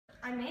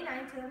On May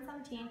 9,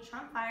 2017,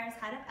 Trump fires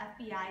head of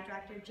FBI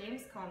Director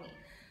James Comey.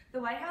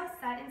 The White House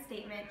said in a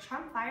statement,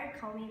 Trump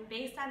fired Comey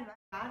based on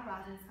Rod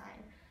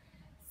Rosenstein,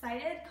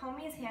 cited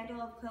Comey's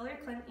handle of Hillary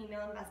Clinton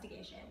email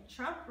investigation.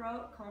 Trump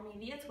wrote Comey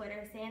via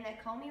Twitter saying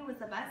that Comey was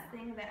the best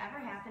thing that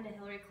ever happened to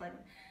Hillary Clinton,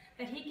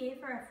 that he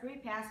gave her a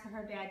free pass for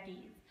her bad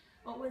deeds,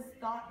 but was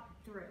thought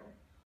through.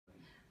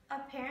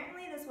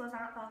 Apparently, this was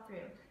not thought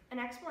through. An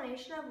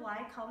explanation of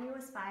why Comey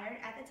was fired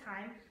at the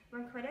time,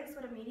 when critics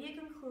would immediately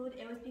conclude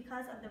it was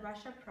because of the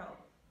Russia probe.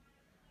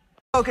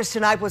 Focus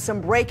tonight with some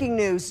breaking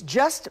news.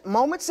 Just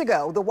moments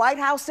ago, the White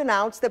House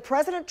announced that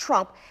President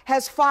Trump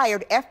has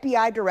fired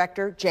FBI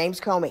Director James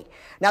Comey.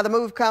 Now, the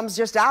move comes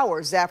just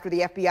hours after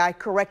the FBI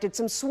corrected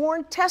some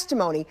sworn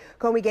testimony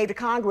Comey gave to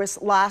Congress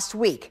last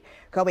week.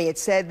 Comey had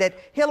said that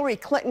Hillary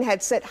Clinton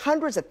had sent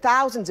hundreds of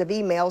thousands of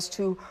emails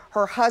to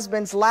her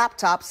husband's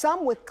laptop,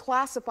 some with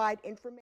classified information.